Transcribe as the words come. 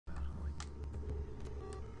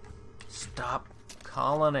Stop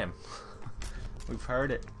calling him. We've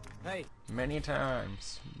heard it. Hey. Many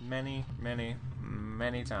times. Many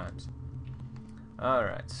times.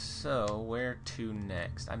 Alright, so where to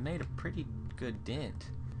next? I made a pretty good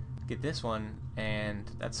dent. Get this one, and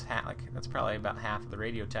that's that's probably about half of the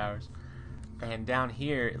radio towers. And down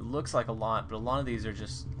here, it looks like a lot, but a lot of these are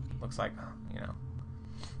just, looks like, you know,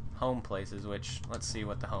 home places, which, let's see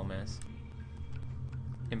what the home is.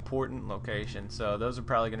 Important location. So those are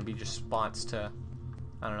probably going to be just spots to,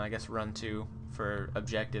 I don't know, I guess run to for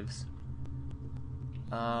objectives.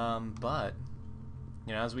 But,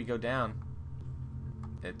 you know, as we go down,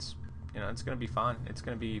 it's, you know, it's going to be fun. It's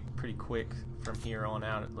going to be pretty quick from here on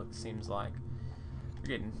out, it seems like.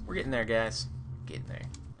 We're getting there, guys. Getting there.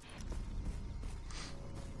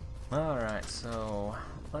 Alright, so,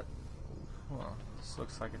 well, this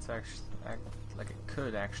looks like it's actually, like it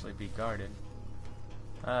could actually be guarded.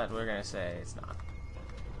 But we're gonna say it's not.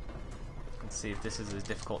 Let's see if this is as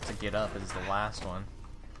difficult to get up as the last one.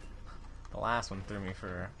 The last one threw me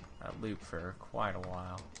for a loop for quite a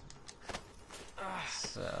while.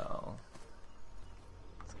 So,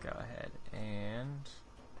 let's go ahead and,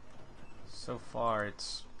 so far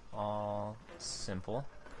it's all simple.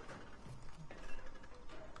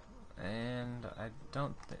 And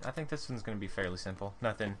I think this one's going to be fairly simple.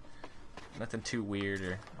 Nothing too weird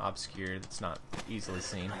or obscure that's not easily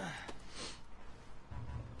seen.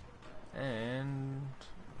 And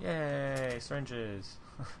yay, syringes.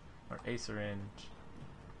 Or a syringe,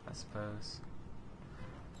 I suppose.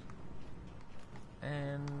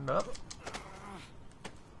 And up.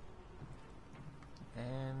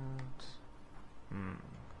 And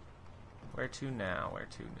where to now? Where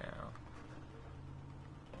to now?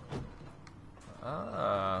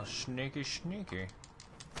 Ah, sneaky.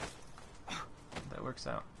 That works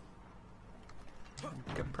out.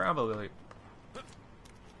 Could probably,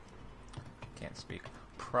 can't speak.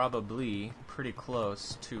 Probably pretty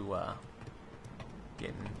close to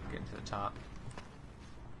getting to the top.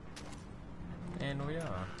 And we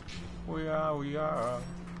are.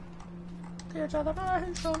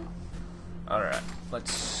 Alright,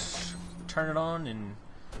 let's turn it on and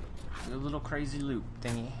do a little crazy loop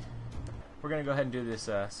thingy. We're gonna go ahead and do this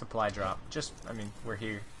supply drop. I mean, we're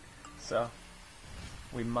here, so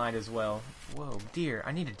we might as well. Whoa, deer!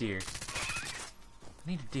 I need a deer.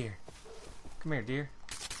 Come here, deer.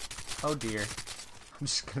 Oh dear. I'm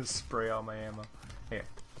just gonna spray all my ammo. Here.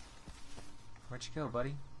 Where'd you go,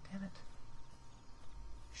 buddy? Damn it.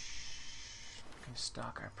 Shh. I'm gonna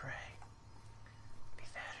stalk our prey. Be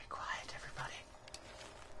very quiet, everybody.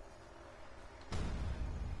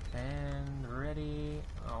 And ready.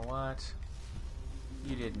 Oh, what?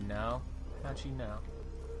 You didn't know. How'd you know?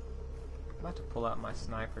 I'm about to pull out my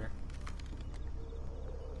sniper.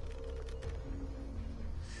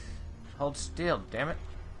 Hold still, damn it.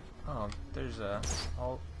 Oh, there's a...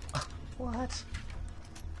 Oh, what?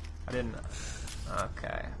 I didn't...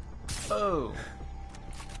 Okay. Oh!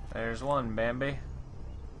 There's one, Bambi.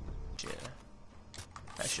 Yeah.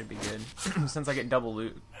 That should be good. Since I get double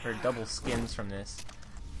loot, or double skins from this.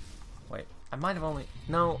 Wait, I might have only...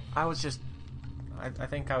 No, I was just... I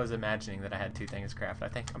think I was imagining that I had two things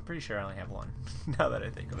crafted. I'm pretty sure I only have one, now that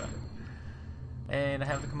I think about it. And I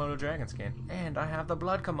have the Komodo dragon skin. And I have the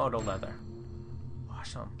blood Komodo leather.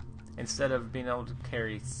 Awesome. Instead of being able to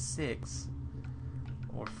carry 6,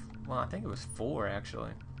 or, well, I think it was 4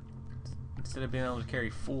 actually. Instead of being able to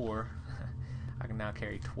carry 4, I can now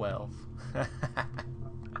carry 12.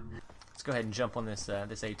 Let's go ahead and jump on this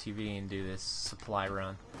this ATV and do this supply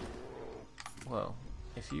run. Whoa.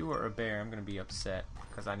 If you were a bear, I'm going to be upset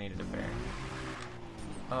because I needed a bear.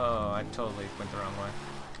 Oh, I totally went the wrong way.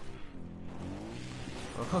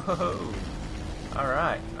 Whoa.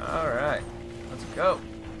 Alright. Let's go.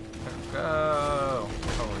 Let's go.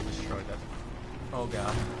 Totally destroyed that. Oh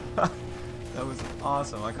god. That was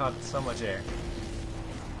awesome. I caught so much air.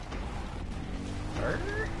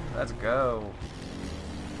 Let's go.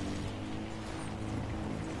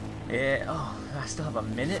 Yeah, oh, I still have a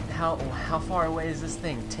minute? How far away is this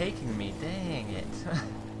thing taking me? Dang it.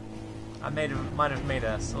 I might have made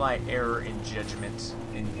a slight error in judgment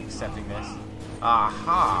in accepting this.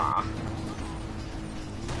 Aha!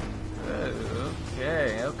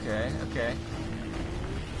 Okay.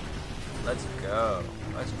 Let's go.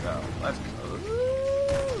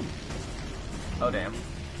 Woo! Oh damn.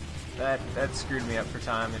 That screwed me up for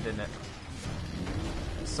time, didn't it?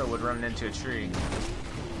 So would run into a tree.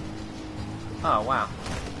 Oh wow.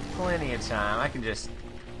 Plenty of time. I can just,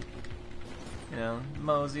 you know,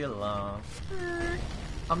 mosey along.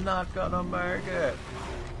 I'm not gonna make it.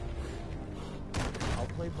 I'll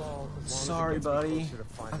play ball as long Sorry, as it gets me buddy. closer to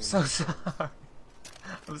finding I'm so my- sorry.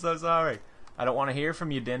 I'm so sorry. I don't want to hear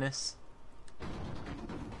from you, Dennis.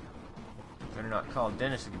 Better not call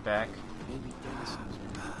Dennis to get back. Maybe Dennis knows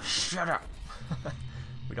me. Shut up.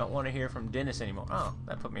 We don't want to hear from Dennis anymore. Oh,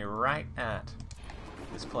 that put me right at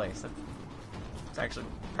this place. It's actually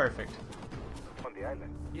perfect. On the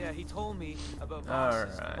island. Yeah, he told me about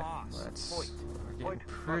Boss's Alright, boss. we're getting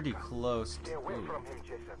pretty close to... Stay away Ooh, from him,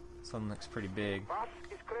 Jason. this one looks pretty big. Boss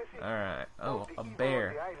is crazy. Alright, oh, The a evil bear.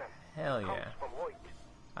 of the island Hell comes yeah. from Hoyt,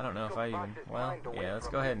 I don't know if I even... Well, yeah, let's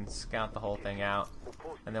go ahead and scout the whole thing out, who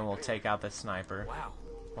posted and then we'll the take out the sniper. Wow.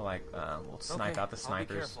 We'll, like, we'll snipe Okay, out the I'll be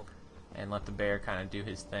snipers, careful. and let the bear kind of do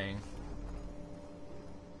his thing.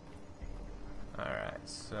 Alright,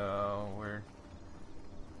 so we're...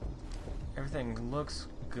 Everything looks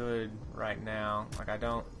good right now. Like, I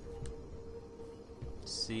don't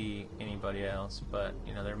see anybody else, but,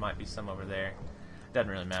 you know, there might be some over there. Doesn't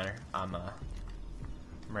really matter. I'm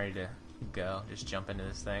ready to go. Just jump into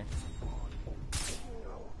this thing.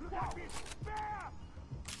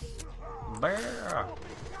 Bear!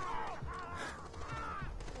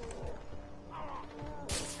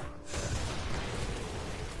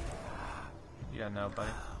 Yeah, no, buddy.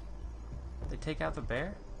 They take out the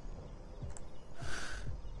bear?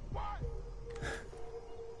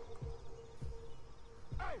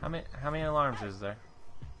 How many alarms is there?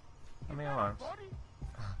 How many alarms?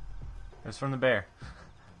 It was from the bear.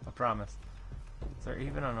 I promise. Is there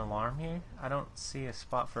even an alarm here? I don't see a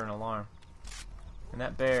spot for an alarm. And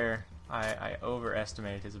that bear, I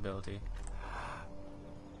overestimated his ability.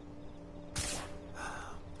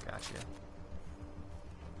 Gotcha.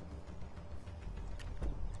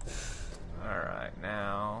 Alright,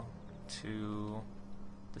 now to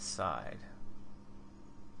the side.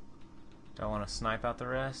 Do I want to snipe out the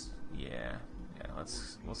rest? Yeah,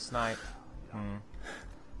 we'll snipe.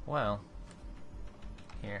 Well,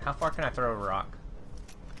 here, how far can I throw a rock?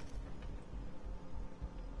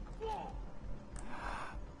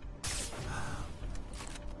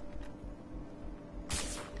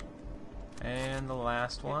 And the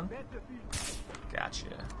last one. Gotcha.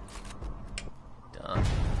 Done.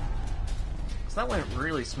 So that went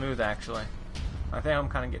really smooth, actually. I think I'm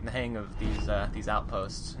kind of getting the hang of these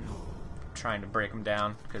outposts and trying to break them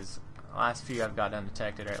down, because the last few I've got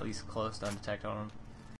undetected, or at least close to undetected on them.